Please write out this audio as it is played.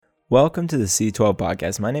Welcome to the C12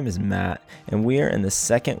 podcast. My name is Matt, and we are in the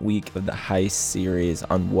second week of the Heist series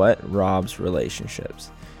on what robs relationships.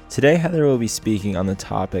 Today, Heather will be speaking on the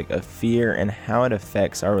topic of fear and how it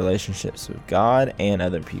affects our relationships with God and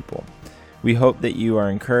other people. We hope that you are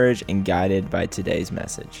encouraged and guided by today's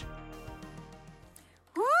message.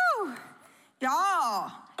 Woo!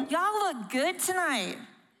 Y'all look good tonight.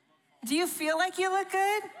 Do you feel like you look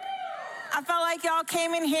good? I felt like y'all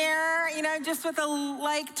came in here, just with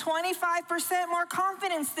 25% more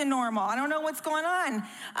confidence than normal. I don't know what's going on,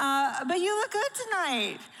 but you look good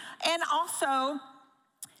tonight. And also,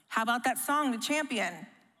 how about that song, The Champion?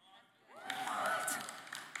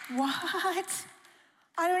 What?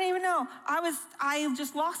 I don't even know. I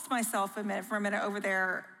just lost myself for a minute over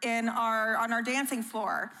there on our dancing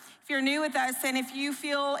floor. If you're new with us and if you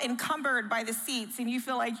feel encumbered by the seats and you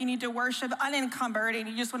feel like you need to worship unencumbered and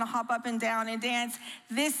you just want to hop up and down and dance,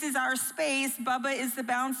 this is our space. Bubba is the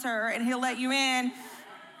bouncer and he'll let you in.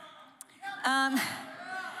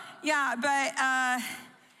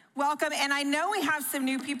 Welcome. And I know we have some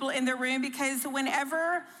new people in the room because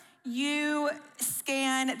whenever you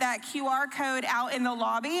scan that QR code out in the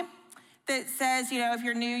lobby that says, if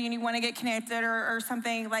you're new and you want to get connected or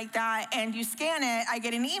something like that, and you scan it, I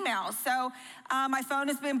get an email. So my phone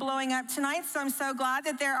has been blowing up tonight, so I'm so glad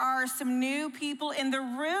that there are some new people in the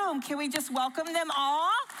room. Can we just welcome them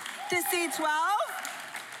all to C12?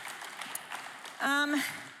 And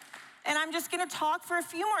I'm just going to talk for a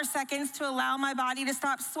few more seconds to allow my body to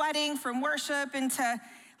stop sweating from worship and to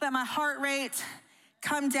let my heart rate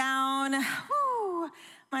come down. Woo,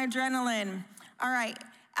 my adrenaline. All right.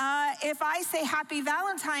 If I say Happy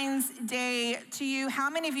Valentine's Day to you, how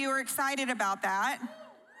many of you are excited about that?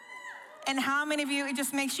 And how many of you, it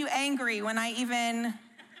just makes you angry when I even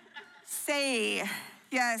say,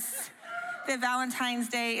 yes, that Valentine's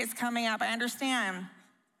Day is coming up? I understand.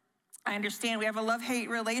 We have a love-hate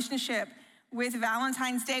relationship with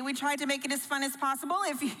Valentine's Day. We tried to make it as fun as possible.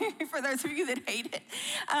 For those of you that hate it,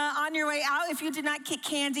 on your way out, if you did not get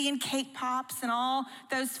candy and cake pops and all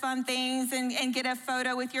those fun things and get a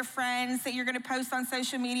photo with your friends that you're gonna post on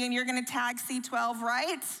social media and you're gonna tag C12,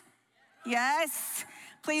 right? Yes,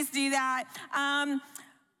 please do that.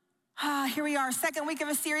 Here we are, second week of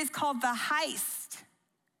a series called The Heist.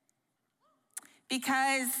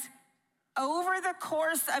 Because over the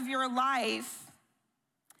course of your life,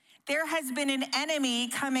 there has been an enemy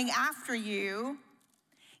coming after you,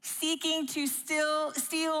 seeking to steal,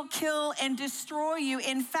 kill, and destroy you.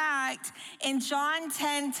 In fact, in John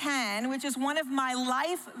 10:10, which is one of my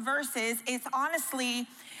life verses, it's honestly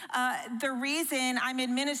the reason I'm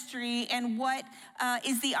in ministry and what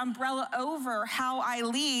is the umbrella over how I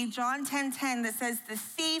lead. John 10:10 that says, the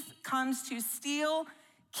thief comes to steal,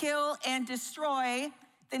 kill, and destroy.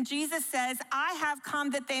 Then Jesus says, I have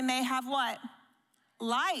come that they may have what?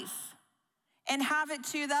 Life, and have it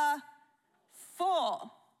to the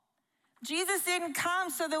full. Jesus didn't come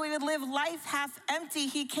so that we would live life half empty.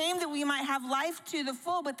 He came that we might have life to the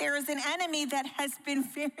full, but there is an enemy that has been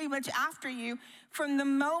very much after you from the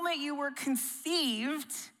moment you were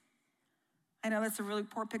conceived. I know that's a really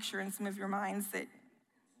poor picture in some of your minds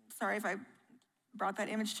sorry if I brought that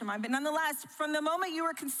image to mind, but nonetheless, from the moment you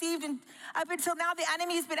were conceived and up until now, the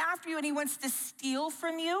enemy has been after you and he wants to steal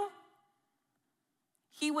from you.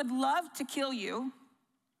 He would love to kill you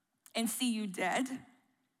and see you dead,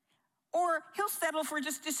 or he'll settle for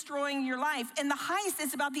just destroying your life. And the heist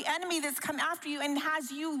is about the enemy that's come after you and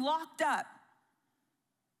has you locked up.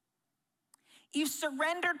 You've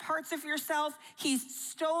surrendered parts of yourself. He's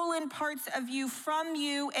stolen parts of you from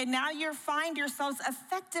you, and now you find yourselves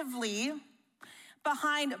effectively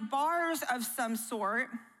behind bars of some sort.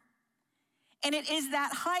 And it is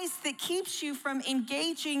that heist that keeps you from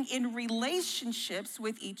engaging in relationships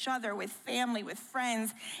with each other, with family, with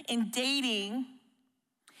friends, in dating,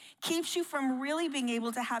 keeps you from really being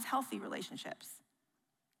able to have healthy relationships.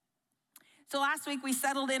 So last week we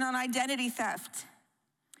settled in on identity theft.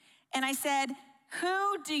 And I said,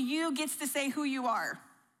 who do you get to say who you are?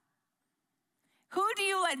 Who do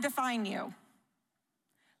you let define you?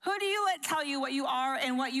 Who do you let tell you what you are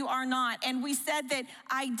and what you are not? And we said that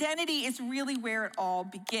identity is really where it all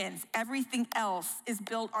begins. Everything else is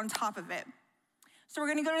built on top of it. So we're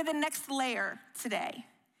gonna go to the next layer today.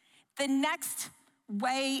 The next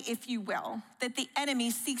way, if you will, that the enemy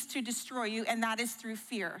seeks to destroy you, and that is through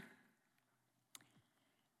fear.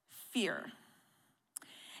 Fear.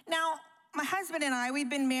 Now, my husband and I, we've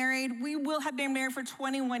been married. We will have been married for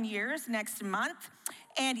 21 years next month.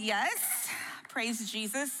 And yes, praise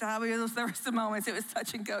Jesus. There were some moments it was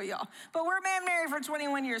touch and go, y'all. But we're married for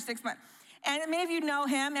 21 years, 6 months. And many of you know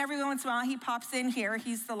him. Every once in a while, he pops in here.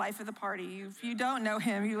 He's the life of the party. If you don't know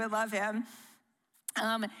him, you would love him.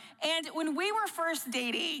 And when we were first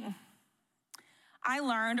dating, I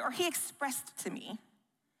learned, or he expressed to me,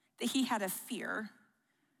 that he had a fear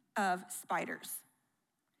of spiders.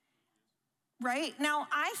 Right? Now,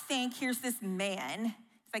 I think here's this man,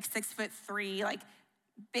 he's like 6'3", like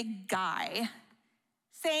big guy,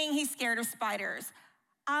 saying he's scared of spiders.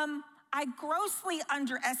 I grossly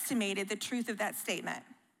underestimated the truth of that statement.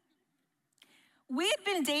 We had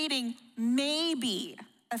been dating maybe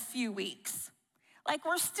a few weeks. Like,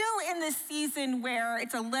 we're still in this season where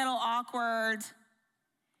it's a little awkward.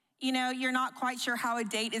 You know, you're not quite sure how a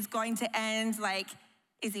date is going to end. Like,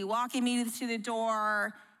 is he walking me to the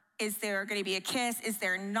door? Is there going to be a kiss? Is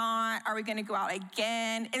there not? Are we going to go out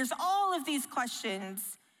again? There's all of these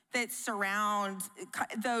questions that surround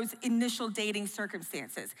those initial dating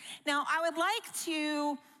circumstances. Now, I would like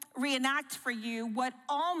to reenact for you what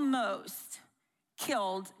almost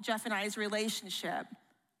killed Jeff and I's relationship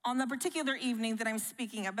on the particular evening that I'm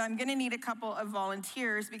speaking of. But I'm gonna need a couple of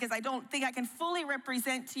volunteers because I don't think I can fully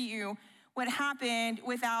represent to you what happened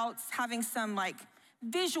without having some like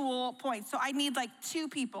visual points. So I need like 2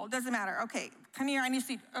 people, doesn't matter. Okay, come here, I need to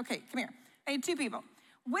see, okay, come here. I need 2 people.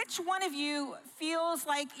 Which one of you feels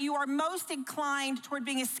like you are most inclined toward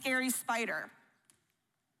being a scary spider?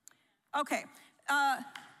 Okay,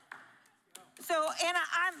 so Anna,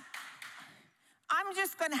 I'm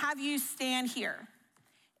just gonna have you stand here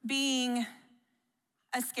being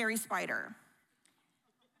a scary spider.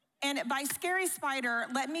 And by scary spider,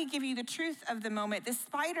 let me give you the truth of the moment. The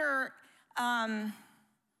spider, well,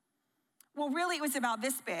 really it was about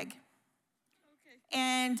this big. Okay.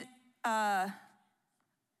 And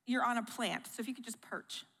you're on a plant. So if you could just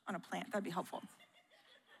perch on a plant, that'd be helpful.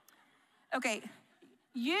 Okay,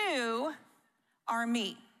 you are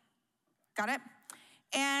me. Got it?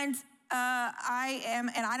 And I am,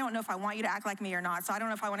 and I don't know if I want you to act like me or not, so I don't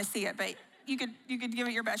know if I want to see it, but you could give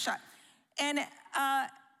it your best shot. And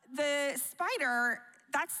the spider,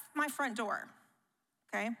 that's my front door,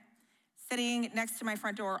 okay? Sitting next to my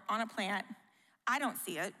front door on a plant. I don't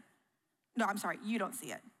see it. No, I'm sorry, you don't see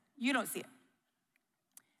it. You don't see it.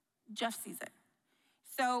 Jeff sees it.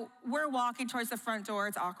 So we're walking towards the front door.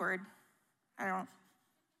 It's awkward. I don't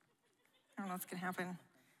know what's gonna happen.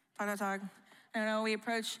 Talk. I don't know, we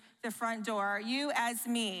approach the front door. You as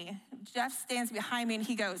me. Jeff stands behind me and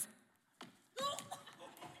he goes,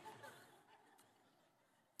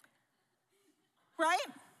 right?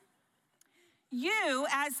 You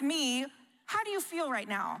as me, how do you feel right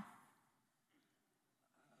now?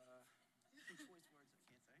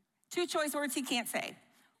 2 choice words he can't say,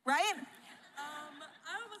 right?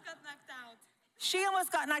 I almost got knocked out. She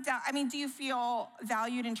almost got knocked out. I mean, do you feel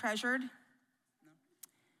valued and treasured?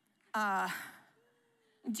 No.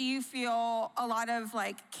 Do you feel a lot of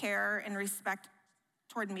like care and respect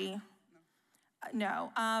toward me?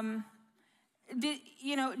 No. Did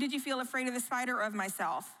you feel afraid of the spider or of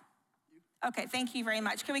myself? Okay, thank you very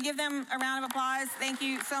much. Can we give them a round of applause? Thank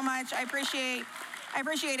you so much. I appreciate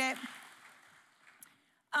it.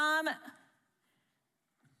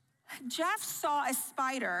 Jeff saw a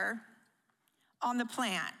spider on the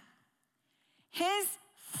plant. His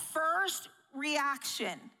first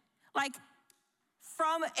reaction, like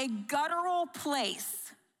from a guttural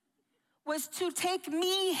place, was to take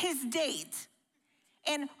me, his date,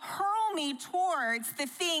 and hurl me towards the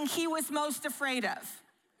thing he was most afraid of.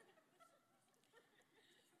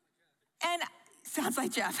 And sounds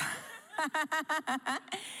like Jeff.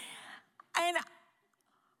 And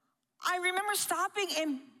I remember stopping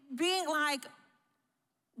and being like,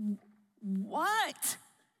 what?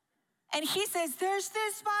 And he says, there's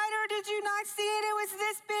this spider, did you not see it? It was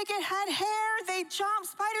this big, it had hair, they jump,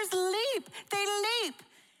 spiders leap, they leap.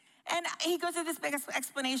 And he goes through this big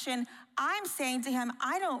explanation. I'm saying to him,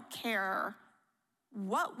 I don't care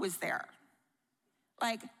what was there.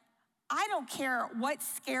 Like, I don't care what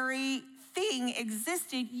scary thing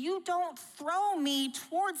existed. You don't throw me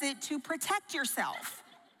towards it to protect yourself.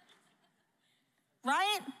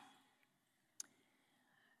 Right?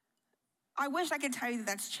 I wish I could tell you that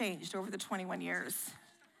that's changed over the 21 years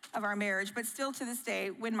of our marriage, but still to this day,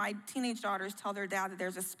 when my teenage daughters tell their dad that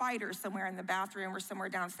there's a spider somewhere in the bathroom or somewhere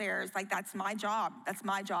downstairs, like that's my job. That's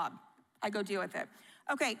my job. I go deal with it.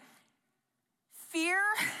 Okay, fear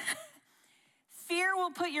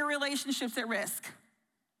will put your relationships at risk.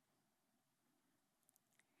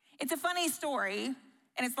 It's a funny story, and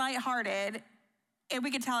it's lighthearted, and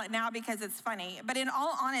we can tell it now because it's funny, but in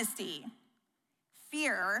all honesty,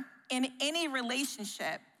 fear in any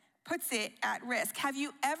relationship puts it at risk. Have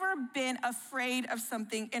you ever been afraid of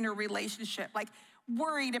something in a relationship? Like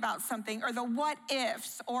worried about something, or the what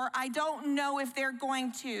ifs, or I don't know if they're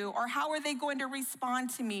going to, or how are they going to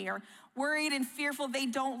respond to me, or worried and fearful they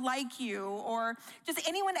don't like you, or just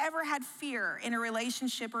anyone ever had fear in a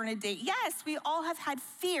relationship or in a date? Yes, we all have had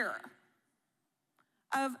fear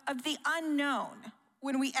of the unknown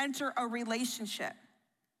when we enter a relationship.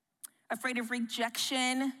 Afraid of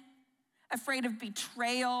rejection, afraid of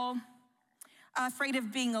betrayal, afraid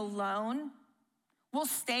of being alone. We'll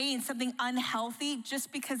stay in something unhealthy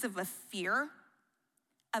just because of a fear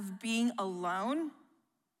of being alone.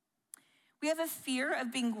 We have a fear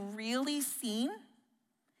of being really seen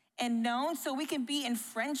and known, so we can be in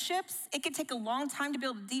friendships. It can take a long time to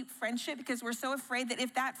build a deep friendship because we're so afraid that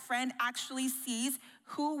if that friend actually sees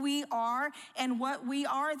who we are and what we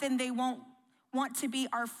are, then they won't want to be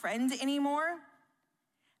our friend anymore.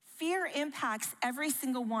 Fear impacts every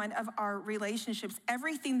single one of our relationships,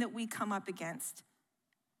 everything that we come up against.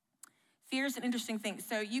 Fear is an interesting thing.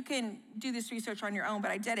 So you can do this research on your own,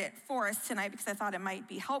 but I did it for us tonight because I thought it might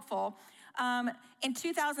be helpful. In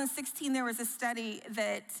 2016, there was a study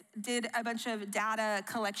that did a bunch of data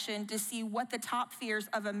collection to see what the top fears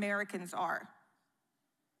of Americans are.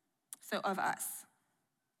 So of us.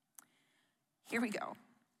 Here we go.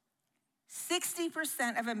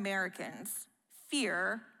 60% of Americans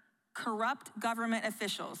fear corrupt government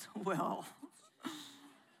officials. Well,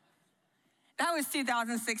 that was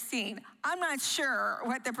 2016. I'm not sure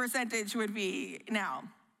what the percentage would be now.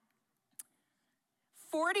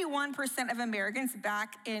 41% of Americans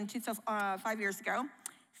back in 5 years ago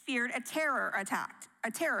feared a terror attack.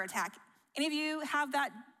 Any of you have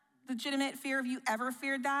that legitimate fear? Have you ever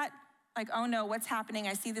feared that? Like, oh no, what's happening?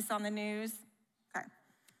 I see this on the news. Okay.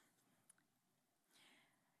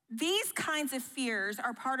 These kinds of fears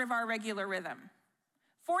are part of our regular rhythm.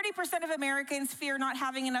 40% of Americans fear not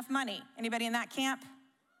having enough money. Anybody in that camp?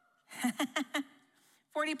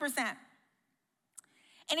 40%.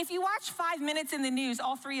 And if you watch 5 minutes in the news,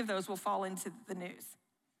 all three of those will fall into the news.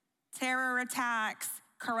 Terror attacks,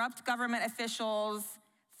 corrupt government officials,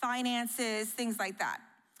 finances, things like that.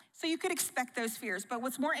 So you could expect those fears. But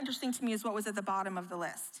what's more interesting to me is what was at the bottom of the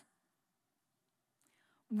list.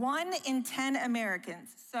 1 in 10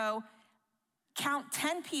 Americans, so count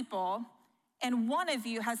 10 people, and one of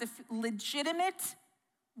you has a legitimate,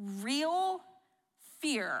 real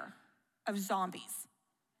fear of zombies.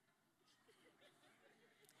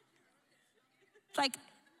 Like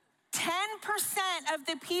 10% of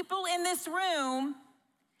the people in this room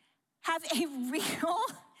have a real,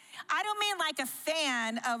 I don't mean like a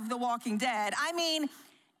fan of The Walking Dead, I mean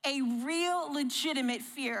a real legitimate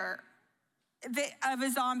fear of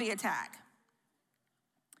a zombie attack.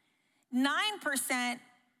 9%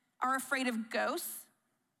 are afraid of ghosts.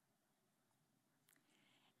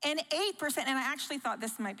 And 8%, and I actually thought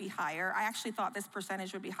this might be higher. I actually thought this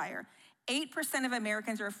percentage would be higher. 8% of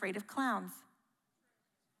Americans are afraid of clowns.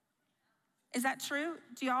 Is that true?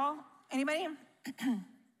 Do y'all? Anybody?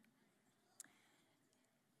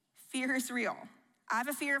 Fear is real. I have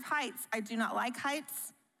a fear of heights. I do not like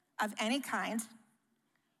heights of any kind.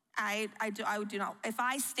 I do not. If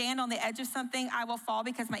I stand on the edge of something, I will fall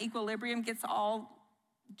because my equilibrium gets all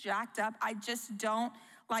jacked up. I just don't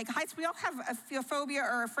like heights. We all have a phobia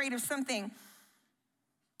or afraid of something.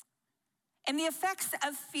 And the effects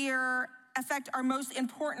of fear affect our most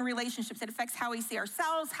important relationships. It affects how we see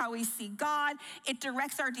ourselves, how we see God. It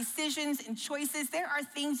directs our decisions and choices. There are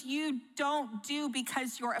things you don't do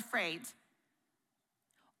because you're afraid.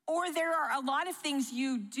 Or there are a lot of things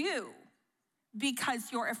you do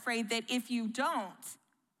because you're afraid that if you don't,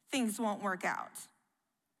 things won't work out.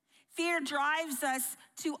 Fear drives us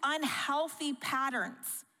to unhealthy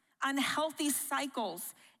patterns, unhealthy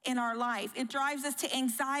cycles in our life. It drives us to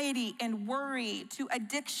anxiety and worry, to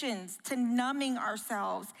addictions, to numbing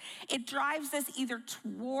ourselves. It drives us either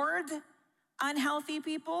toward unhealthy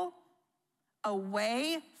people,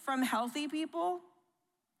 away from healthy people.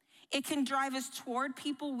 It can drive us toward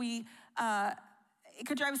people it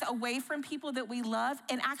could drive us away from people that we love.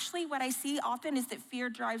 And actually what I see often is that fear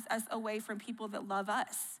drives us away from people that love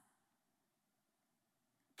us.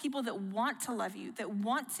 People that want to love you, that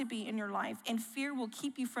want to be in your life. And fear will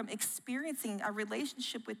keep you from experiencing a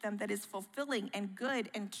relationship with them that is fulfilling and good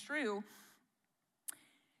and true.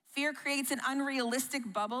 Fear creates an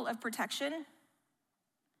unrealistic bubble of protection.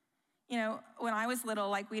 You know, when I was little,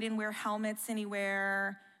 like we didn't wear helmets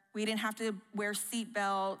anywhere. We didn't have to wear seat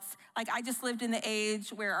belts. Like I just lived in the age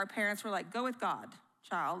where our parents were like, go with God,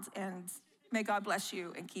 child, and may God bless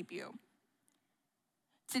you and keep you.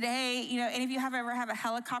 Today, you know, any of you ever have a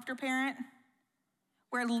helicopter parent?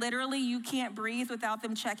 where literally you can't breathe without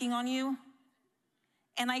them checking on you?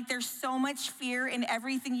 And like there's so much fear in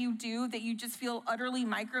everything you do that you just feel utterly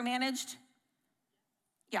micromanaged?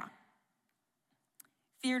 Yeah.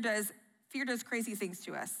 Fear does crazy things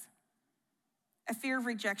to us. A fear of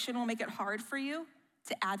rejection will make it hard for you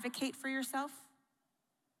to advocate for yourself,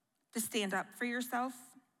 to stand up for yourself.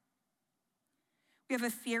 We have a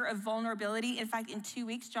fear of vulnerability. In fact, in 2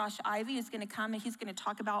 weeks, Josh Ivy is gonna come and he's gonna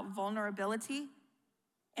talk about vulnerability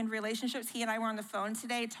in relationships. He and I were on the phone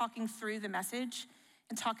today talking through the message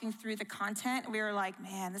and talking through the content. We were like,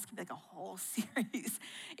 man, this could be like a whole series.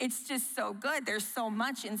 It's just so good. There's so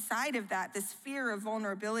much inside of that, this fear of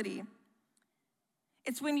vulnerability.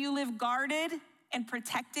 It's when you live guarded and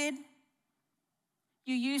protected.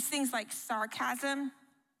 You use things like sarcasm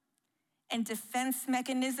and defense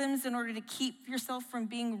mechanisms in order to keep yourself from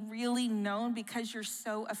being really known because you're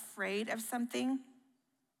so afraid of something.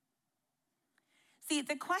 See,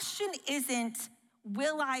 the question isn't,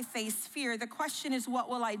 will I face fear? The question is, what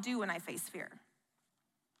will I do when I face fear?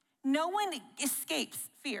 No one escapes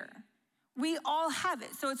fear. We all have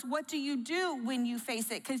it. So it's what do you do when you face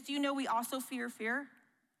it? Because do you know we also fear fear?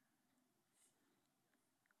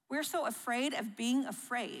 We're so afraid of being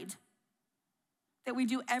afraid that we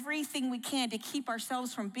do everything we can to keep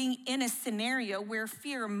ourselves from being in a scenario where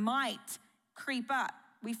fear might creep up.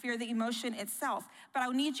 We fear the emotion itself. But I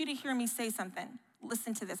need you to hear me say something.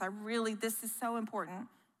 Listen to this. This is so important.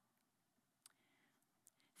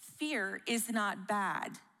 Fear is not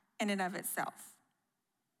bad in and of itself.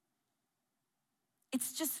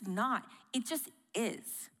 It's just not. It just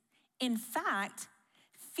is. In fact,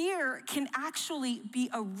 fear can actually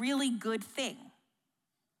be a really good thing.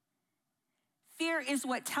 Fear is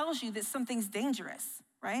what tells you that something's dangerous,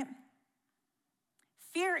 right?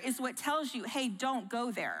 Fear is what tells you, hey, don't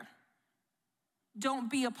go there. Don't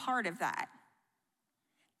be a part of that.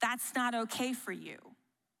 That's not okay for you.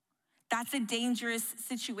 That's a dangerous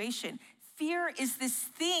situation. Fear is this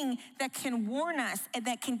thing that can warn us and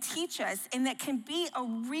that can teach us and that can be a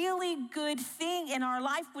really good thing in our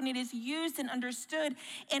life when it is used and understood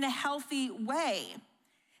in a healthy way.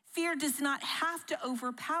 Fear does not have to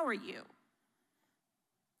overpower you.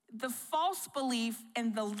 The false belief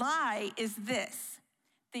and the lie is this,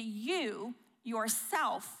 that you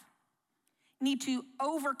yourself need to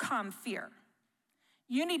overcome fear.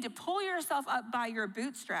 You need to pull yourself up by your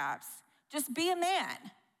bootstraps. Just be a man.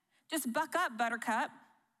 Just buck up, buttercup.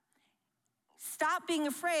 Stop being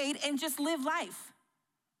afraid and just live life.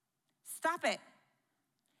 Stop it.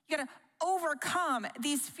 You gotta overcome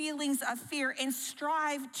these feelings of fear and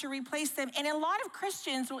strive to replace them. And a lot of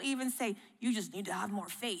Christians will even say, you just need to have more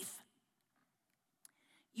faith.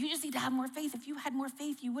 You just need to have more faith. If you had more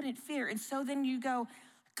faith, you wouldn't fear. And so then you go,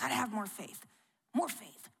 gotta have more faith, more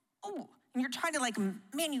faith. Oh, and you're trying to like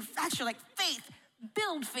manufacture like faith,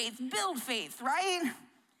 build faith, right?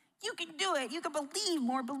 You can do it. You can believe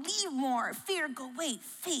more. Fear, go, wait,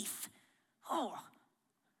 faith. Oh.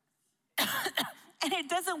 And it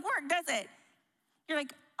doesn't work, does it? You're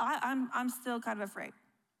like, I'm still kind of afraid.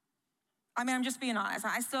 I mean, I'm just being honest.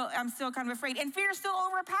 I'm still kind of afraid. And fear still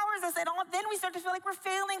overpowers us. And then we start to feel like we're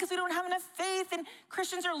failing because we don't have enough faith. And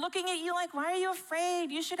Christians are looking at you like, why are you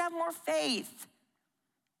afraid? You should have more faith.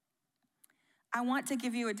 I want to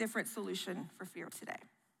give you a different solution for fear today.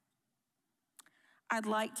 I'd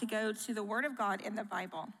like to go to the Word of God in the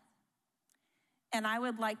Bible. And I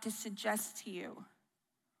would like to suggest to you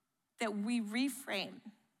that we reframe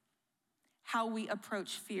how we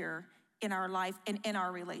approach fear in our life and in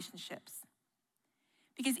our relationships.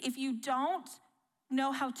 Because if you don't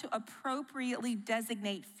know how to appropriately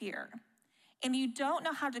designate fear, and you don't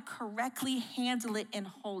know how to correctly handle it and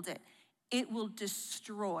hold it, it will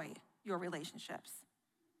destroy your relationships.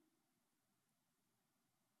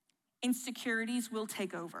 Insecurities will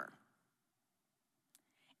take over.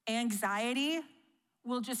 Anxiety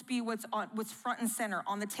will just be what's front and center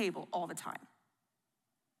on the table all the time.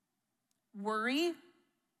 Worry,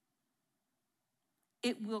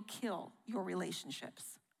 it will kill your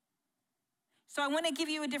relationships. So I want to give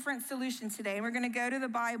you a different solution today. And we're going to go to the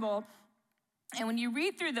Bible. And when you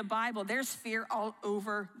read through the Bible, there's fear all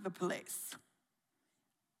over the place.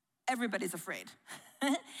 Everybody's afraid.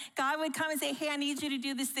 God would come and say, hey, I need you to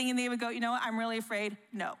do this thing. And they would go, you know what? I'm really afraid.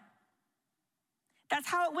 No. That's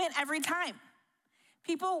how it went every time.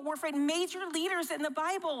 People were afraid. Major leaders in the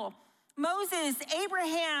Bible, Moses,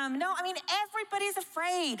 Abraham. No, I mean, everybody's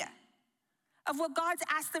afraid of what God's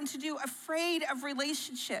asked them to do, afraid of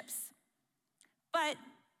relationships. But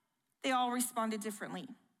they all responded differently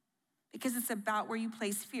because it's about where you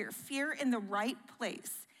place fear. Fear in the right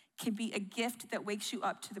place can be a gift that wakes you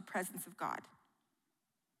up to the presence of God.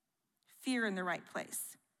 fear in the right place.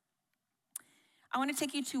 I want to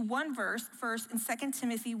take you to one verse first in 2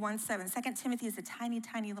 Timothy 1:7. 2 Timothy is a tiny,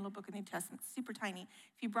 tiny little book of the New Testament, super tiny.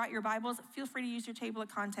 If you brought your Bibles, feel free to use your table of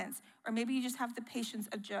contents, or maybe you just have the patience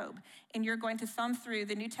of Job, and you're going to thumb through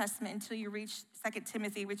the New Testament until you reach 2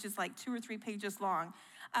 Timothy, which is like 2 or 3 pages long.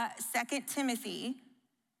 2 Timothy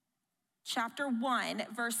chapter 1,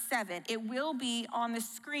 verse 7. It will be on the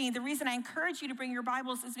screen. The reason I encourage you to bring your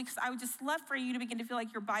Bibles is because I would just love for you to begin to feel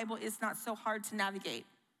like your Bible is not so hard to navigate.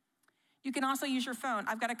 You can also use your phone.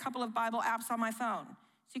 I've got a couple of Bible apps on my phone.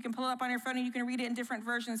 So you can pull it up on your phone and you can read it in different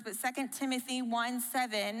versions. But 2 Timothy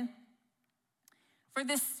 1:7, for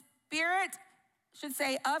the Spirit, should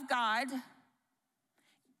say, of God,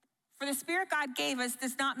 for the Spirit God gave us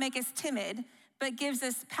does not make us timid, but gives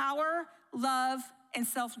us power, love, and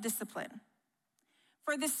self-discipline.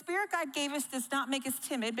 For the Spirit God gave us does not make us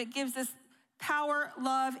timid, but gives us power,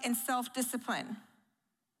 love, and self-discipline.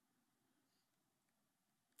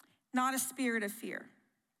 Not a spirit of fear.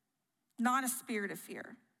 Not a spirit of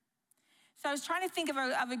fear. So I was trying to think of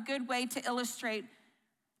a good way to illustrate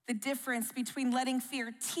the difference between letting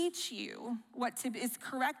fear teach you what is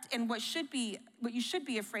correct and what you should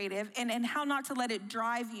be afraid of, and how not to let it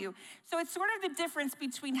drive you. So it's sort of the difference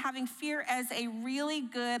between having fear as a really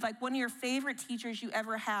good, like one of your favorite teachers you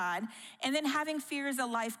ever had, and then having fear as a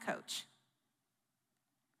life coach.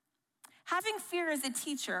 Having fear as a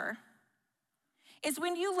teacher is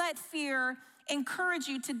when you let fear encourage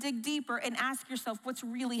you to dig deeper and ask yourself what's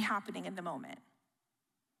really happening in the moment.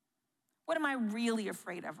 What am I really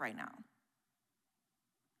afraid of right now?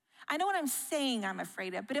 I know what I'm saying I'm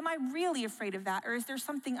afraid of, but am I really afraid of that, or is there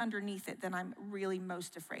something underneath it that I'm really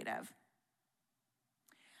most afraid of?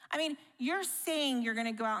 I mean, you're saying you're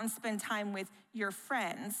gonna go out and spend time with your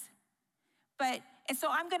friends, and so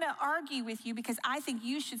I'm gonna argue with you because I think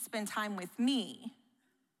you should spend time with me.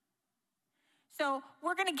 So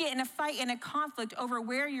we're gonna get in a fight and a conflict over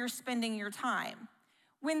where you're spending your time.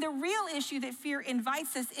 When the real issue that fear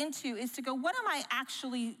invites us into is to go, what am I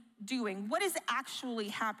actually doing? What is actually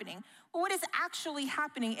happening? Well, what is actually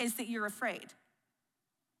happening is that you're afraid.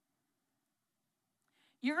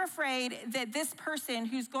 You're afraid that this person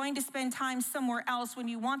who's going to spend time somewhere else when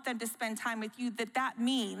you want them to spend time with you, that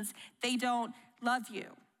means they don't love you,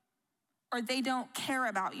 or they don't care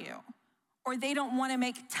about you, or they don't wanna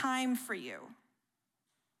make time for you.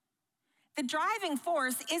 The driving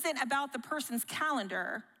force isn't about the person's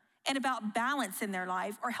calendar and about balance in their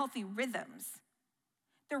life or healthy rhythms.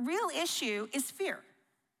 The real issue is fear.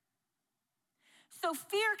 So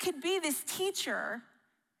fear could be this teacher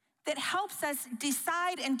that helps us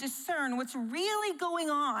decide and discern what's really going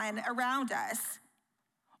on around us,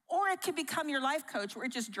 or it could become your life coach where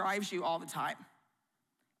it just drives you all the time.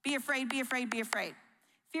 Be afraid, be afraid, be afraid.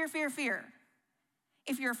 Fear, fear, fear.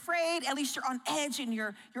 If you're afraid, at least you're on edge and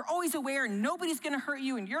you're always aware and nobody's gonna hurt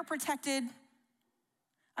you and you're protected.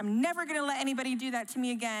 I'm never gonna let anybody do that to me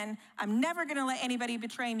again. I'm never gonna let anybody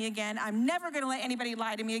betray me again. I'm never gonna let anybody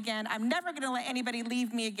lie to me again. I'm never gonna let anybody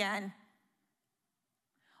leave me again.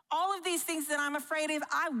 All of these things that I'm afraid of,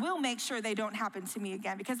 I will make sure they don't happen to me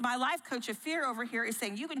again, because my life coach of fear over here is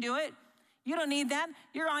saying, you can do it. You don't need them.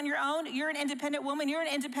 You're on your own. You're an independent woman. You're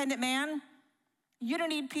an independent man. You don't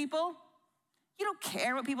need people. You don't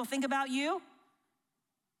care what people think about you.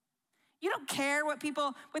 You don't care what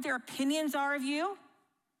their opinions are of you.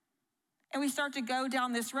 And we start to go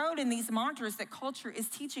down this road in these mantras that culture is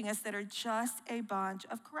teaching us that are just a bunch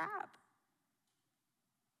of crap.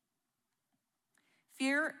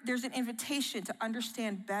 Fear, there's an invitation to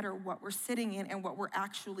understand better what we're sitting in and what we're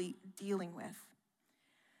actually dealing with.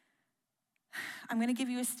 I'm gonna give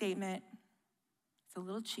you a statement. It's a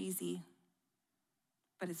little cheesy,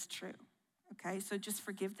 but it's true. Okay, so just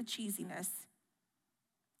forgive the cheesiness,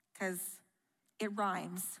 because it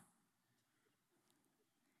rhymes.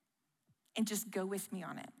 And just go with me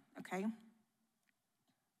on it, okay?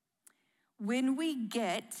 When we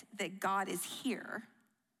get that God is here,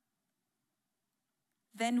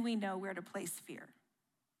 then we know where to place fear.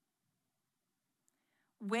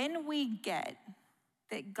 When we get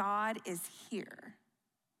that God is here,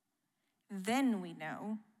 then we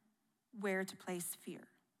know where to place fear.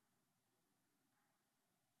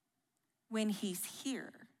 When he's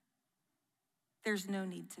here, there's no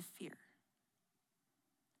need to fear.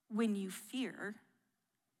 When you fear,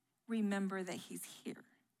 remember that he's here.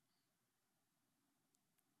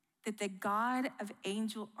 That the God of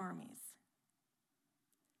angel armies,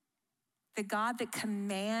 the God that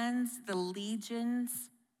commands the legions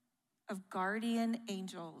of guardian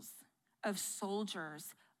angels, of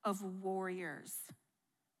soldiers, of warriors,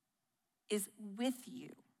 is with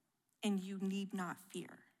you, and you need not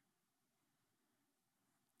fear.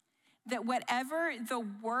 that whatever the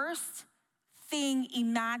worst thing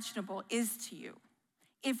imaginable is to you,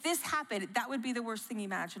 if this happened, that would be the worst thing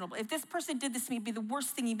imaginable. If this person did this to me, it'd be the worst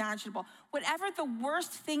thing imaginable. Whatever the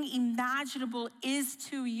worst thing imaginable is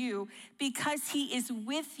to you, because he is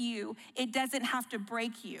with you, it doesn't have to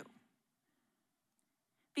break you.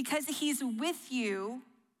 Because he's with you,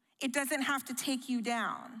 it doesn't have to take you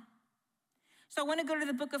down. So I want to go to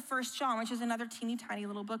the book of 1 John, which is another teeny tiny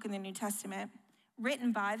little book in the New Testament,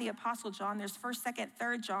 written by the Apostle John. There's 1st, 2nd,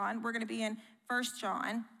 3rd John. We're going to be in 1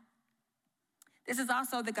 John. This is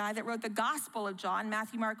also the guy that wrote the Gospel of John,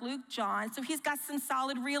 Matthew, Mark, Luke, John. So he's got some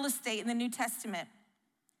solid real estate in the New Testament.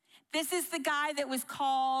 This is the guy that was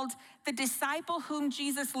called the disciple whom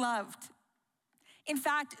Jesus loved. In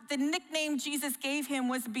fact, the nickname Jesus gave him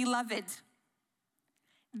was Beloved.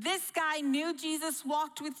 This guy knew Jesus,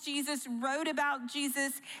 walked with Jesus, wrote about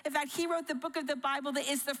Jesus. In fact, he wrote the book of the Bible that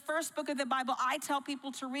is the first book of the Bible I tell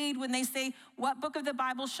people to read when they say, what book of the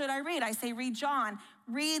Bible should I read? I say, read John.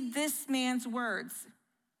 Read this man's words.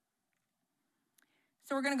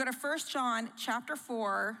 So we're going to go to 1 John chapter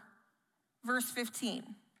 4, verse 15.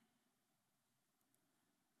 I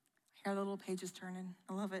hear the little pages turning.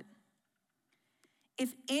 I love it.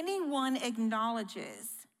 If anyone acknowledges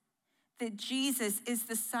that Jesus is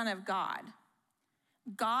the Son of God,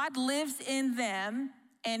 God lives in them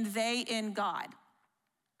and they in God.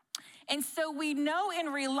 And so we know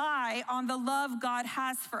and rely on the love God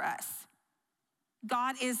has for us.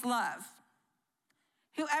 God is love.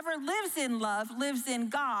 Whoever lives in love lives in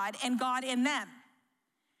God and God in them.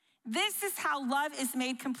 This is how love is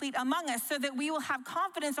made complete among us, so that we will have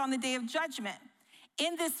confidence on the day of judgment.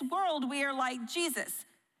 In this world, we are like Jesus.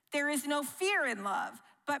 There is no fear in love,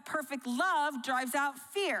 but perfect love drives out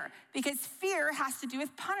fear, because fear has to do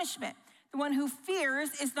with punishment. The one who fears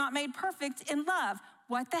is not made perfect in love.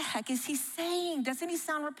 What the heck is he saying? Doesn't he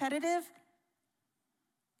sound repetitive?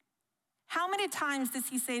 How many times does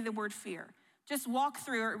he say the word fear? Just walk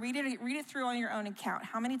through it, read it through on your own account.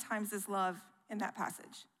 How many times is love in that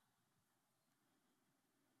passage?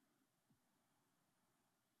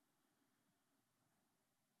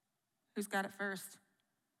 Who's got it first?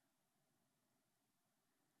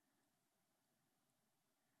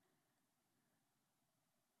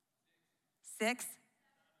 Six?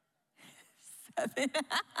 7?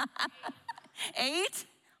 8?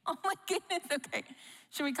 Oh my goodness, okay.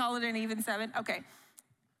 Should we call it an even 7? Okay.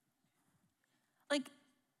 Like,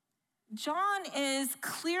 John is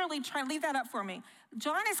clearly trying, leave that up for me.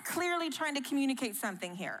 John is clearly trying to communicate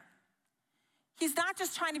something here. He's not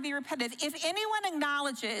just trying to be repetitive. If anyone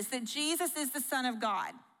acknowledges that Jesus is the Son of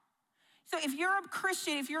God, so if you're a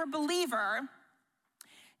Christian, if you're a believer,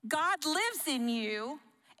 God lives in you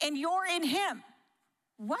and you're in him.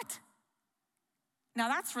 What? Now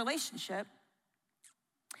that's relationship.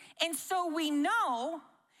 And so we know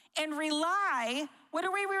and rely, what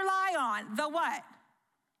do we rely on? The what?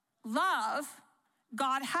 Love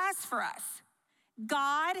God has for us.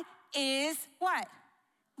 God is what?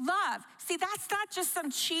 Love. See, that's not just some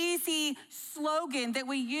cheesy slogan that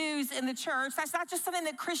we use in the church. That's not just something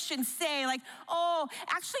that Christians say, like, oh,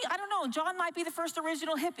 actually, I don't know, John might be the first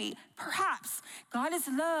original hippie. Perhaps. God is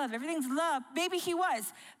love. Everything's love. Maybe he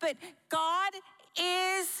was. But God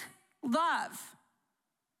is love.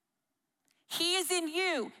 He is in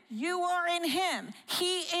you. You are in him.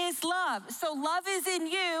 He is love. So love is in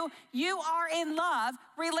you. You are in love.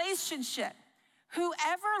 Relationship.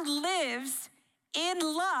 Whoever lives in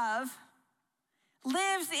love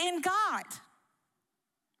lives in God,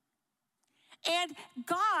 and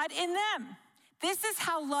God in them. This is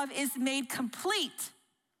how love is made complete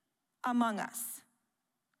among us,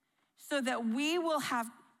 so that we will have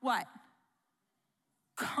what?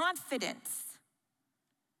 Confidence.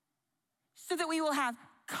 So that we will have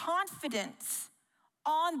confidence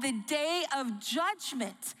on the day of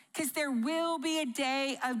judgment, because there will be a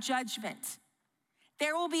day of judgment.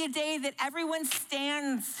 There will be a day that everyone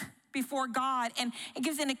stands before God and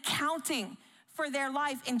gives an accounting for their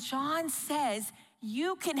life. And John says,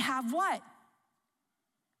 you can have what?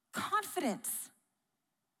 Confidence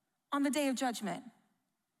on the day of judgment.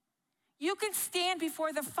 You can stand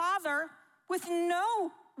before the Father with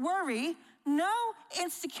no worry, no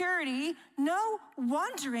insecurity, no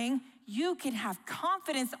wondering. You can have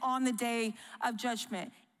confidence on the day of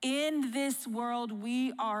judgment. In this world,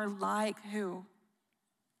 we are like who?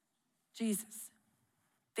 Jesus.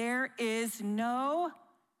 There is no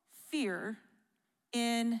fear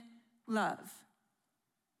in love.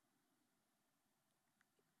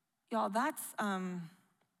 Y'all, that's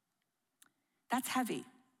heavy.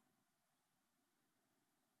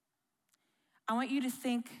 I want you to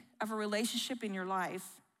think of a relationship in your life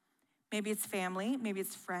Maybe it's family, maybe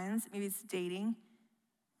it's friends, maybe it's dating,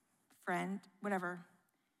 friend, whatever.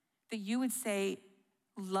 That you would say,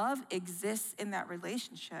 love exists in that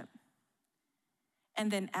relationship.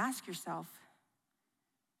 And then ask yourself,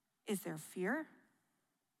 is there fear?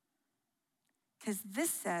 Because this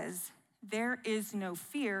says there is no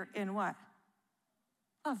fear in what?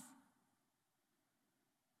 Love.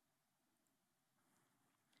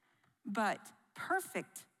 But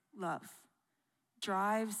perfect love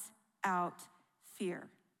drives out fear.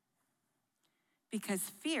 Because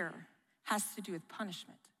fear has to do with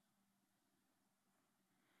punishment.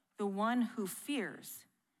 The one who fears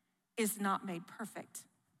is not made perfect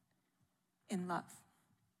in love.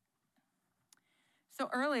 So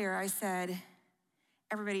earlier I said,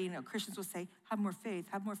 everybody, Christians will say, have more faith,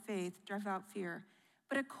 drive out fear.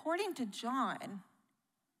 But according to John,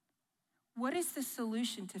 what is the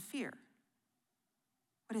solution to fear?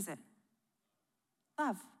 What is it?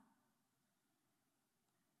 Love.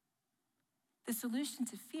 The solution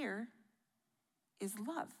to fear is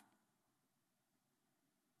love.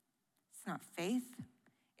 It's not faith.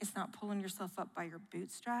 It's not pulling yourself up by your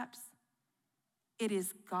bootstraps. It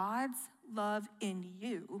is God's love in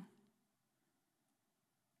you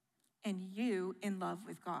and you in love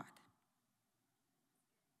with God.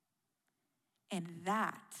 And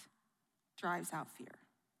that drives out fear.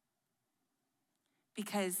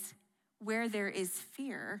 Because where there is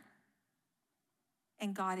fear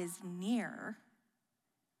and God is near,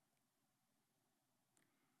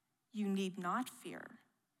 you need not fear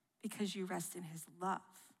because you rest in his love.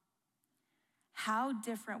 How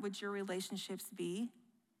different would your relationships be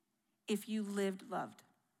if you lived loved?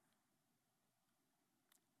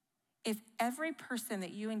 If every person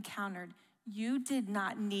that you encountered, you did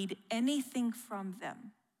not need anything from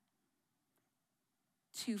them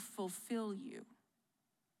to fulfill you,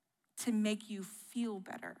 to make you feel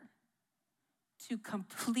better, to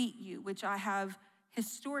complete you, which I have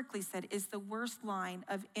historically said is the worst line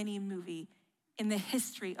of any movie in the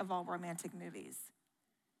history of all romantic movies.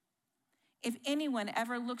 If anyone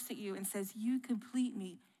ever looks at you and says, you complete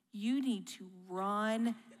me, you need to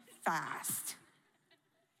run fast.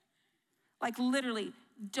 Like literally,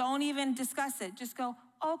 don't even discuss it. Just go,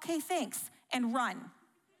 okay, thanks, and run.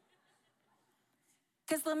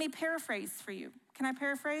 Because let me paraphrase for you. Can I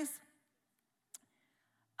paraphrase?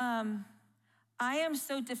 I am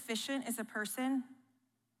so deficient as a person,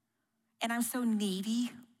 and I'm so needy.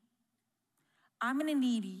 I'm gonna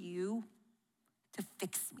need you to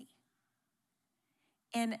fix me.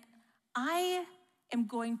 And I am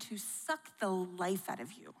going to suck the life out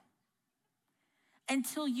of you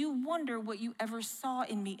until you wonder what you ever saw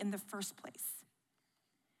in me in the first place.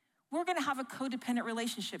 We're gonna have a codependent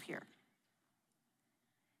relationship here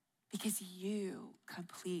because you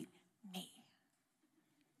complete me.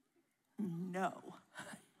 No.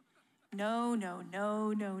 No, no,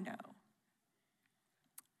 no, no, no.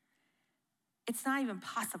 It's not even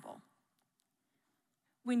possible.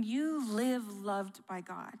 When you live loved by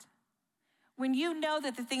God, when you know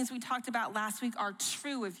that the things we talked about last week are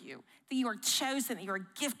true of you, that you are chosen, that you are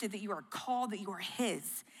gifted, that you are called, that you are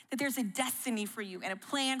his, that there's a destiny for you and a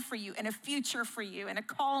plan for you and a future for you and a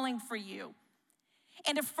calling for you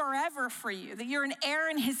and a forever for you, that you're an heir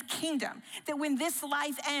in his kingdom, that when this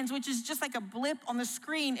life ends, which is just like a blip on the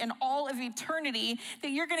screen in all of eternity, that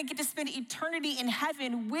you're gonna get to spend eternity in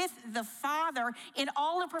heaven with the Father in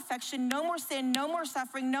all of perfection, no more sin, no more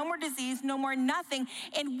suffering, no more disease, no more nothing,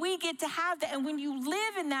 and we get to have that. And when you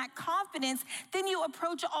live in that confidence, then you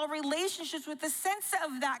approach all relationships with the sense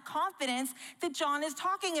of that confidence that John is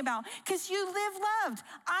talking about, because you live loved.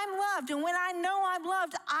 I'm loved, and when I know I'm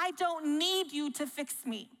loved, I don't need you to fix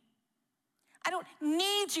me. I don't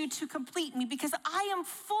need you to complete me because I am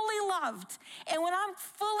fully loved. And when I'm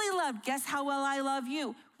fully loved, guess how well I love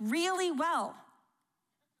you? Really well.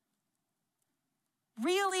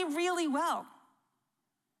 Really, really well.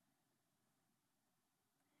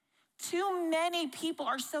 Too many people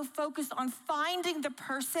are so focused on finding the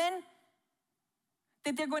person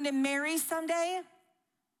that they're going to marry someday,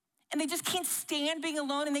 and they just can't stand being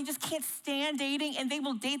alone, and they just can't stand dating, and they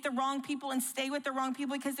will date the wrong people and stay with the wrong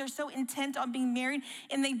people because they're so intent on being married,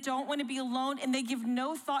 and they don't want to be alone, and they give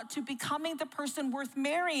no thought to becoming the person worth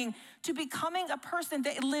marrying, to becoming a person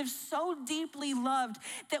that lives so deeply loved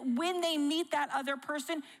that when they meet that other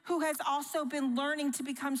person who has also been learning to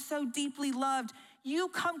become so deeply loved, you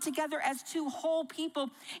come together as two whole people,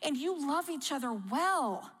 and you love each other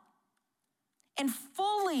well and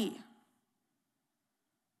fully.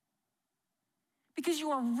 Because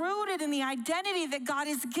you are rooted in the identity that God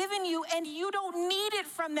has given you, and you don't need it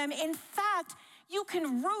from them. In fact, you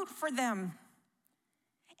can root for them.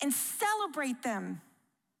 and celebrate them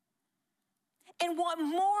and want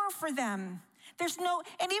more for them.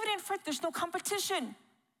 And even in friends, there's no competition.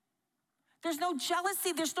 There's no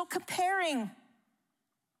jealousy, there's no comparing.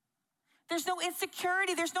 There's no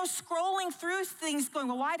insecurity, there's no scrolling through things going,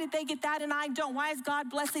 well, why did they get that and I don't? Why is God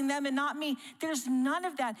blessing them and not me? There's none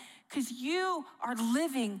of that because you are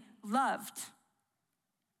living loved.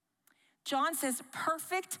 John says,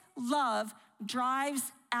 perfect love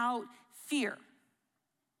drives out fear.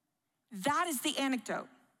 That is the anecdote.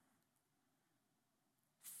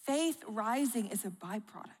 Faith rising is a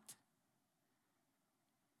byproduct.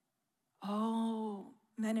 Oh,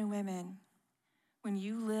 men and women, when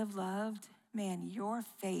you live loved, man, your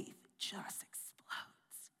faith just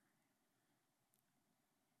explodes.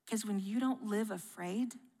 Because when you don't live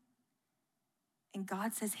afraid, and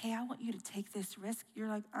God says, hey, I want you to take this risk, you're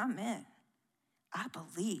like, I'm in. I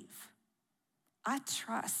believe. I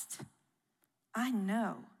trust. I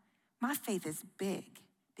know. My faith is big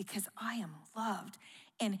because I am loved.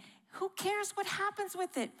 And who cares what happens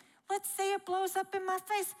with it? Let's say it blows up in my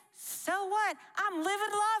face. So what? I'm living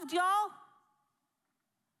loved, y'all.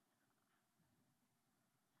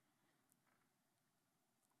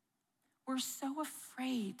 We're so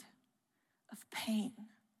afraid of pain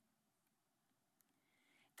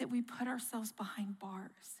that we put ourselves behind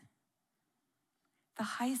bars. The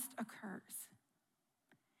heist occurs,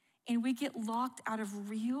 and we get locked out of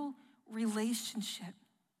real relationship.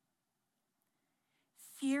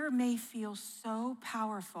 Fear may feel so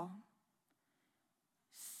powerful,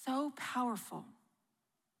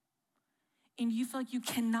 and you feel like you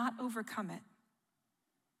cannot overcome it.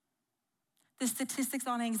 The statistics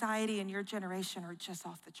on anxiety in your generation are just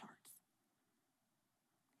off the charts.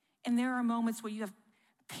 And there are moments where you have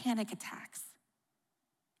panic attacks.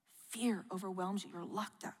 Fear overwhelms you, you're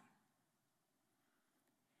locked up.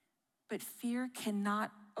 But fear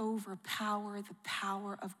cannot overpower the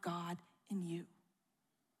power of God in you.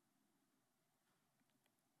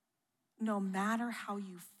 No matter how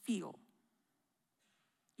you feel,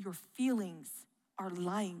 your feelings are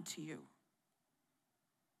lying to you.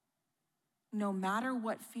 No matter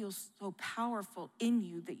what feels so powerful in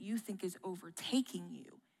you that you think is overtaking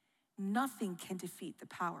you, nothing can defeat the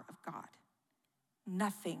power of God.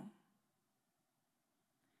 Nothing.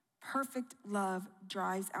 Perfect love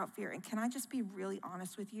drives out fear. And can I just be really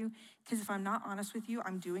honest with you? Because if I'm not honest with you,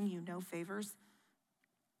 I'm doing you no favors.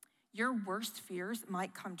 Your worst fears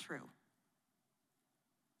might come true.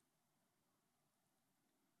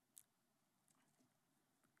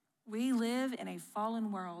 We live in a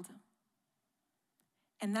fallen world.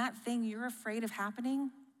 And that thing you're afraid of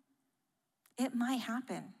happening, it might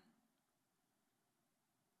happen.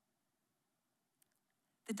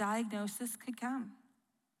 The diagnosis could come.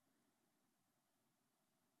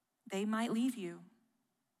 They might leave you.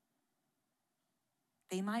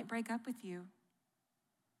 They might break up with you.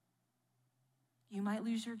 You might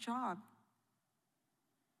lose your job.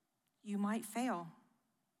 You might fail.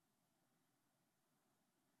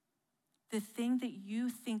 The thing that you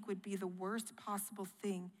think would be the worst possible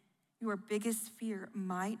thing, your biggest fear,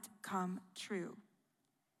 might come true.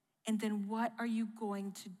 And then what are you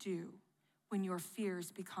going to do when your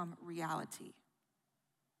fears become reality?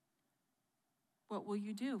 What will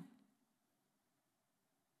you do?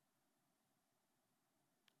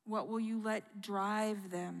 What will you let drive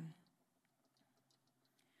them?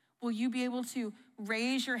 Will you be able to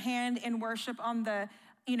raise your hand in worship on the,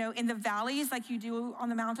 in the valleys like you do on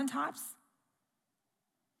the mountaintops?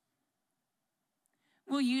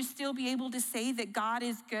 Will you still be able to say that God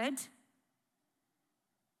is good?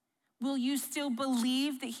 Will you still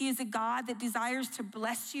believe that he is a God that desires to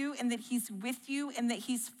bless you and that he's with you and that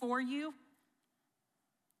he's for you?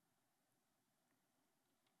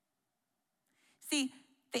 See,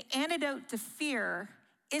 the antidote to fear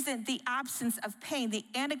isn't the absence of pain. The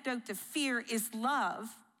antidote to fear is love.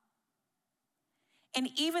 And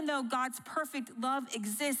even though God's perfect love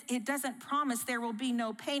exists, it doesn't promise there will be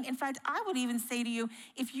no pain. In fact, I would even say to you,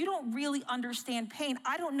 if you don't really understand pain,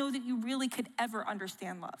 I don't know that you really could ever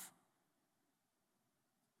understand love.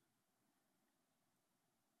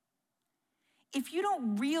 If you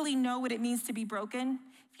don't really know what it means to be broken,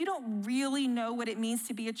 if you don't really know what it means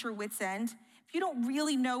to be at your wit's end, if you don't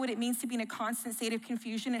really know what it means to be in a constant state of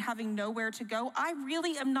confusion and having nowhere to go, I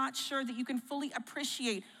really am not sure that you can fully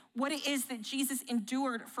appreciate what it is that Jesus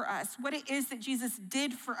endured for us, what it is that Jesus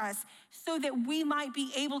did for us, so that we might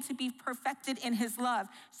be able to be perfected in his love,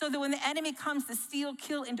 so that when the enemy comes to steal,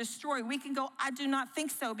 kill, and destroy, we can go, I do not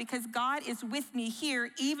think so, because God is with me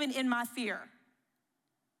here, even in my fear.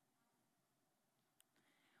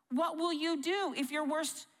 What will you do if your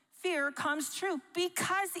worst fear comes true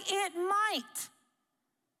because it might.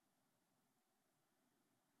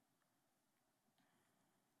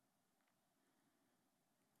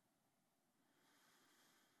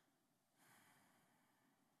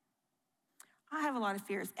 I have a lot of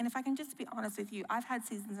fears. And if I can just be honest with you, I've had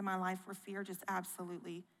seasons in my life where fear just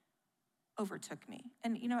absolutely overtook me.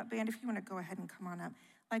 And you know what, band, if you want to go ahead and come on up.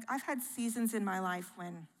 Like, I've had seasons in my life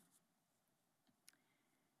when,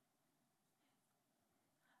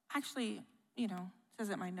 actually, you know, it says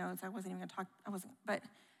in my notes, I wasn't even going to talk, but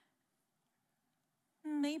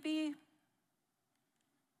maybe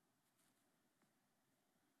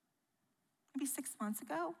 6 months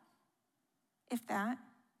ago, if that.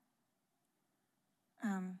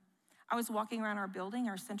 I was walking around our building,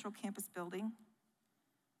 our central campus building,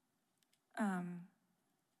 and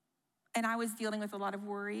I was dealing with a lot of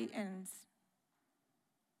worry and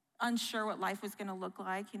unsure what life was going to look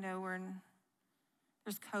like. You know,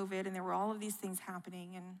 there's COVID, and there were all of these things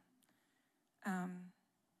happening,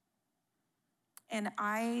 and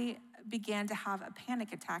I began to have a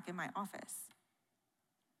panic attack in my office.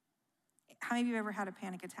 How many of you have ever had a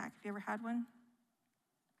panic attack? Have you ever had one?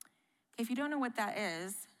 If you don't know what that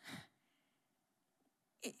is,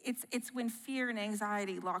 it's when fear and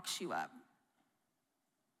anxiety locks you up.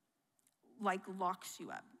 Like locks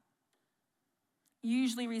you up.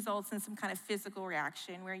 Usually results in some kind of physical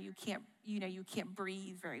reaction where you can't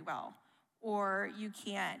breathe very well, or you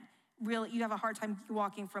have a hard time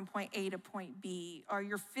walking from point A to point B, or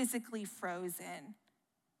you're physically frozen.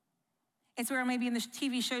 It's where maybe in the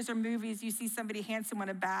TV shows or movies, you see somebody hand someone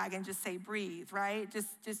a bag and just say, breathe, right?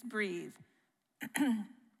 Just breathe. And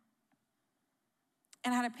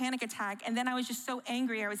I had a panic attack. And then I was just so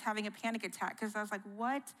angry I was having a panic attack because I was like,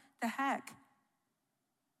 what the heck?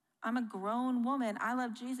 I'm a grown woman. I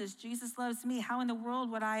love Jesus. Jesus loves me. How in the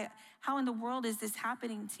world is this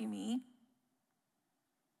happening to me?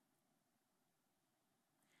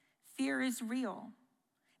 Fear is real.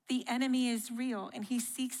 The enemy is real, and he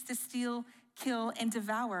seeks to steal, kill, and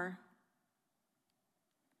devour.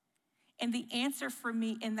 And the answer for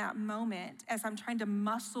me in that moment, as I'm trying to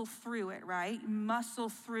muscle through it, right? Muscle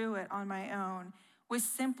through it on my own, was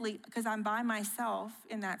simply, because I'm by myself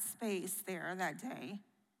in that space there that day,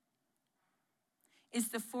 is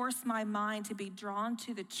to force my mind to be drawn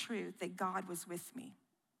to the truth that God was with me.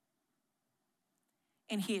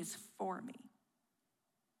 And he is for me.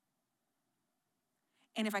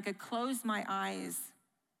 And if I could close my eyes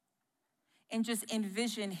and just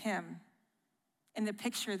envision him in the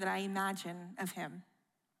picture that I imagine of him,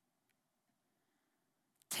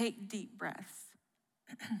 take deep breaths.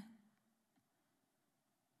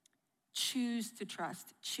 Choose to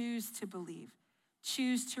trust, choose to believe,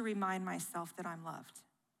 choose to remind myself that I'm loved.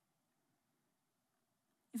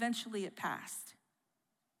 Eventually it passed.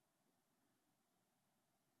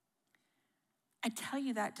 I tell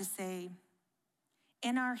you that to say,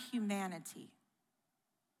 in our humanity,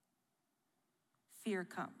 fear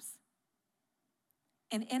comes.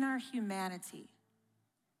 And in our humanity,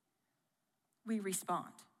 we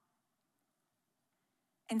respond.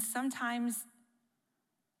 And sometimes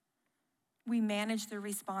we manage the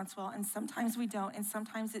response well, and sometimes we don't, and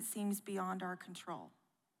sometimes it seems beyond our control.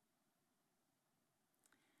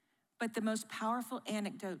 But the most powerful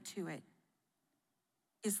antidote to it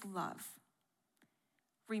is love.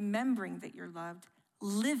 Remembering that you're loved,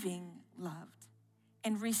 living loved,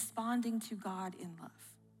 and responding to God in love.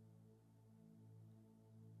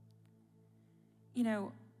 You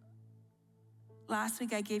know, last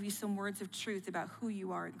week I gave you some words of truth about who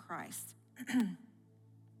you are in Christ.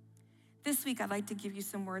 This week I'd like to give you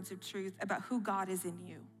some words of truth about who God is in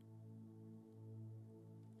you.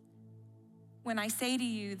 When I say to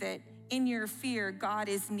you that in your fear, God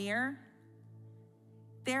is near,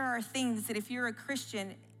 there are things that if you're a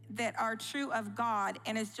Christian that are true of God,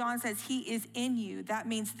 and as John says, he is in you, that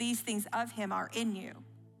means these things of him are in you.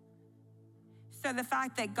 So the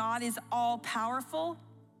fact that God is all powerful,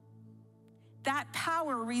 that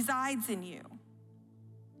power resides in you.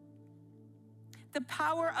 The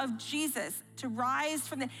power of Jesus to rise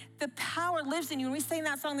from the power lives in you. And we sang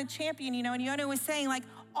that song, The Champion, you know, and Yona was saying, like,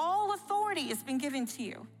 all authority has been given to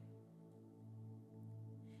you.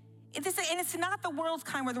 And it's not the world's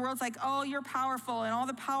kind where the world's like, oh, you're powerful and all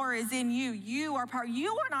the power is in you. You are power.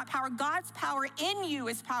 You are not power. God's power in you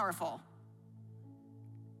is powerful.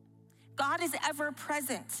 God is ever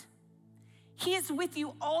present. He is with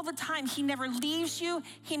you all the time. He never leaves you.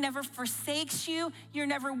 He never forsakes you. You're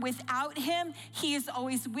never without him. He is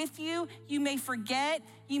always with you. You may forget.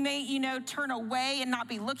 You may, turn away and not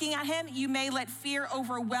be looking at him. You may let fear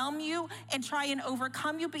overwhelm you and try and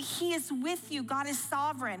overcome you, but he is with you. God is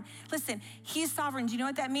sovereign. Listen, he is sovereign. Do you know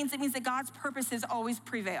what that means? It means that God's purposes always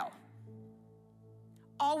prevail.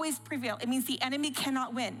 Always prevail. It means the enemy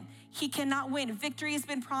cannot win. He cannot win. Victory has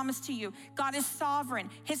been promised to you. God is sovereign.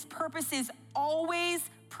 His purposes always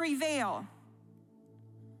prevail.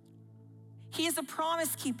 He is a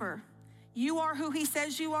promise keeper. You are who he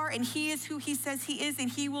says you are, and he is who he says he is, and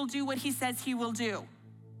he will do what he says he will do.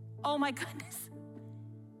 Oh my goodness.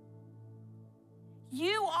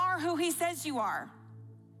 You are who he says you are.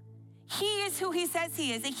 He is who he says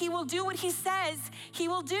he is, and he will do what he says he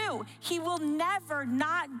will do. He will never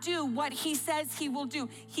not do what he says he will do.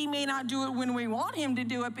 He may not do it when we want him to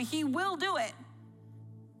do it, but he will do it.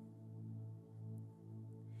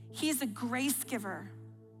 He is a grace giver.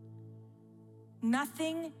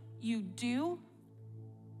 Nothing you do,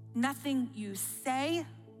 nothing you say,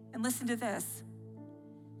 and listen to this,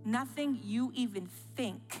 nothing you even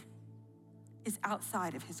think is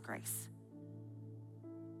outside of his grace.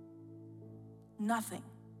 Nothing.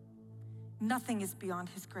 Nothing is beyond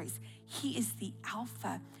his grace. He is the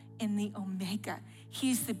Alpha and the Omega.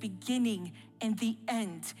 He's the beginning and the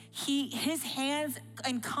end. His hands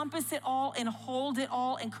encompass it all and hold it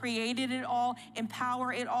all and created it all,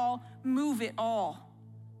 empower it all, move it all.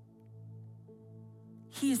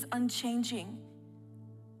 He is unchanging.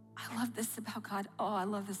 I love this about God. Oh, I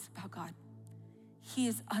love this about God. He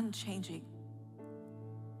is unchanging.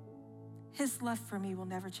 His love for me will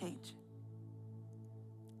never change.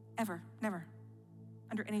 Ever, never,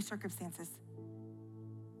 under any circumstances.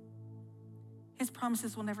 His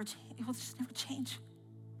promises will never change. It will just never change.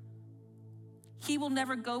 He will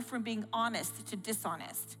never go from being honest to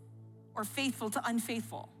dishonest or faithful to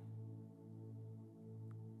unfaithful.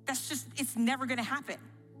 It's never gonna happen.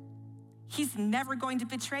 He's never going to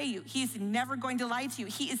betray you. He's never going to lie to you.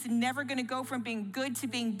 He is never gonna go from being good to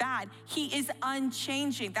being bad. He is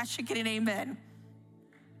unchanging. That should get an amen.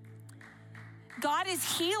 God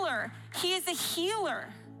is healer. He is a healer.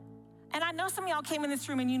 And I know some of y'all came in this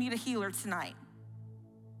room and you need a healer tonight.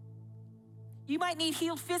 You might need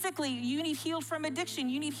healed physically. You need healed from addiction.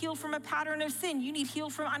 You need healed from a pattern of sin. You need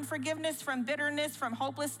healed from unforgiveness, from bitterness, from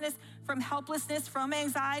hopelessness, from helplessness, from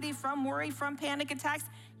anxiety, from worry, from panic attacks.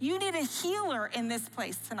 You need a healer in this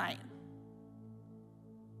place tonight.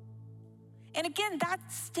 And again, that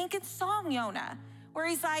stinking song, Yonah, where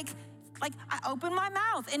he's like, I open my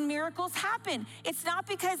mouth and miracles happen. It's not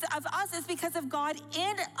because of us, it's because of God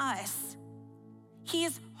in us. He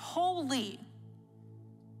is holy.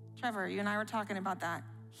 Trevor, you and I were talking about that.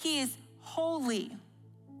 He is holy.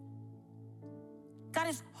 God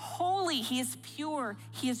is holy. He is pure.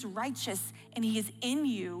 He is righteous, and he is in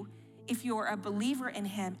you if you're a believer in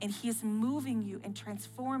him, and he is moving you and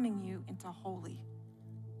transforming you into holy.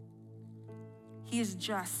 He is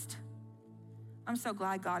just. I'm so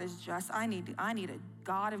glad God is just. I need a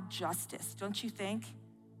God of justice, don't you think?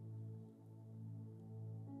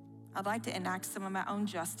 I'd like to enact some of my own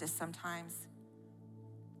justice sometimes,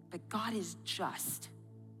 but God is just,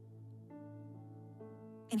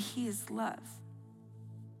 and he is love.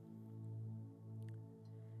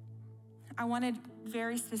 I wanted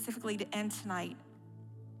very specifically to end tonight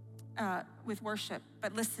with worship,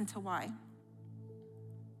 but listen to why.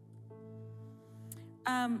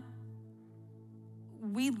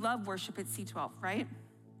 We love worship at C12, right?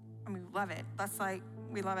 I mean, we love it.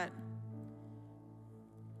 We love it.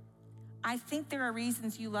 I think there are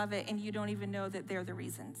reasons you love it and you don't even know that they're the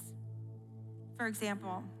reasons. For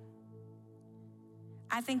example,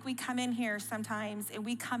 I think we come in here sometimes and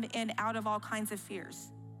we come in out of all kinds of fears.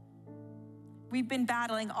 We've been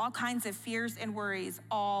battling all kinds of fears and worries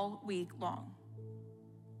all week long.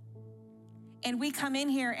 And we come in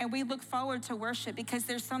here and we look forward to worship because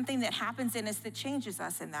there's something that happens in us that changes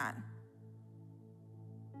us in that.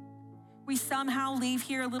 We somehow leave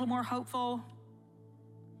here a little more hopeful.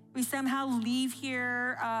 We somehow leave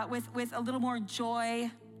here with a little more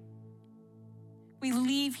joy. We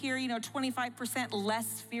leave here, 25%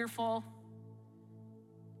 less fearful.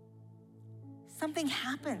 Something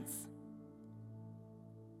happens.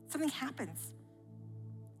 Something happens.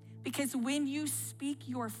 Because when you speak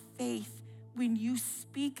your faith, when you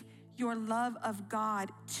speak your love of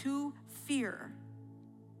God to fear,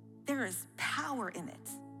 there is power in it.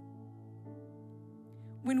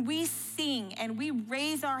 when we sing and we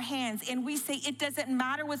raise our hands and we say, it doesn't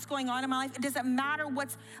matter what's going on in my life, it doesn't matter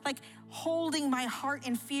what's like holding my heart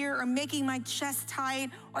in fear or making my chest tight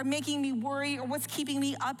or making me worry or what's keeping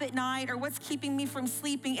me up at night or what's keeping me from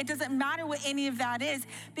sleeping. It doesn't matter what any of that is,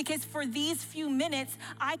 because for these few minutes,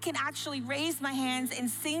 I can actually raise my hands and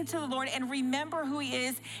sing to the Lord and remember who he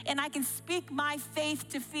is, and I can speak my faith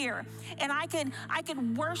to fear. And I can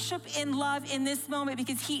worship in love in this moment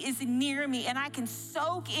because he is near me, and I can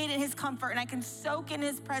soak in his comfort, and I can soak in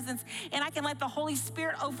his presence, and I can let the Holy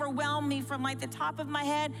Spirit overwhelm me from like the top of my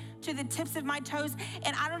head to the tips of my toes.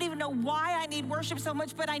 And I don't even know why I need worship so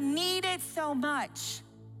much, but I need it so much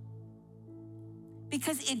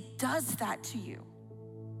because it does that to you.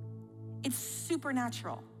 It's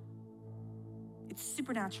supernatural. It's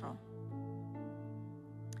supernatural.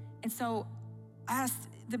 And so I asked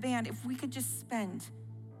the band if we could just spend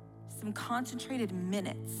some concentrated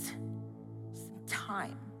minutes, some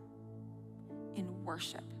time in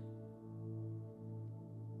worship,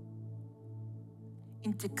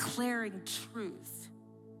 in declaring truth,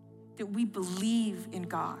 that we believe in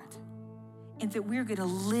God and that we're gonna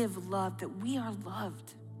live love, that we are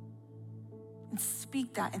loved, and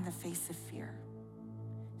speak that in the face of fear.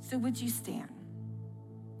 So would you stand?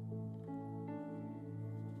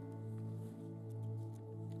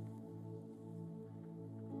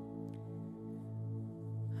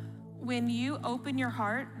 When you open your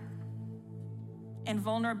heart and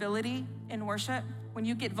vulnerability in worship, when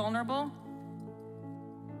you get vulnerable,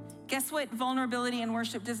 guess what vulnerability in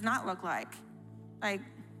worship does not look like? Like,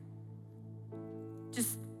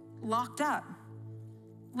 just locked up.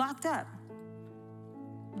 Bust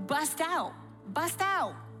out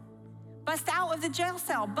of the jail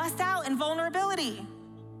cell, bust out in vulnerability.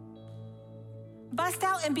 Bust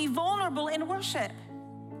out and be vulnerable in worship.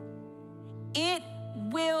 It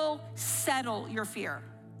will settle your fear.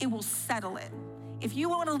 It will settle it. If you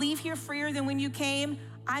want to leave here freer than when you came,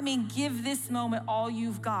 I mean, give this moment all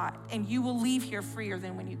you've got, and you will leave here freer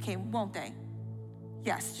than when you came, won't they?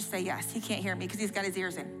 Yes, just say yes. He can't hear me because he's got his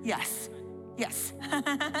ears in. Yes.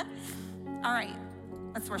 All right,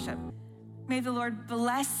 let's worship. May the Lord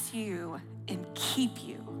bless you and keep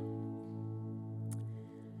you.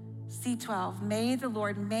 C12, may the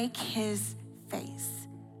Lord make his face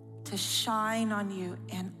to shine on you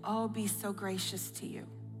and be so gracious to you.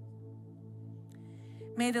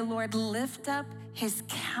 May the Lord lift up his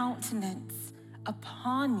countenance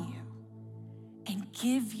upon you and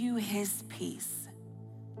give you his peace.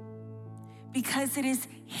 Because it is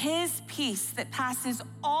his peace that passes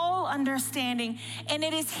all understanding, and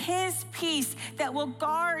it is his peace that will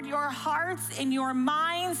guard your hearts and your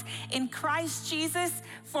minds in Christ Jesus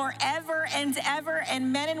forever and ever.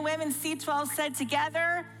 And men and women, C12 said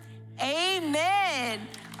together, amen.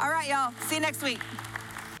 All right, y'all, see you next week.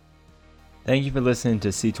 Thank you for listening to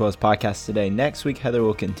C12's podcast today. Next week, Heather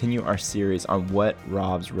will continue our series on what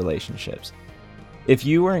robs relationships. If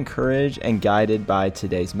you were encouraged and guided by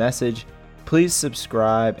today's message, please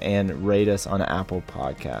subscribe and rate us on Apple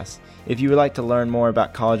Podcasts. If you would like to learn more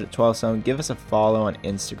about College at 12 Stone, give us a follow on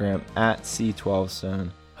Instagram at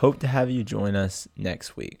C12Stone. Hope to have you join us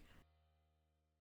next week.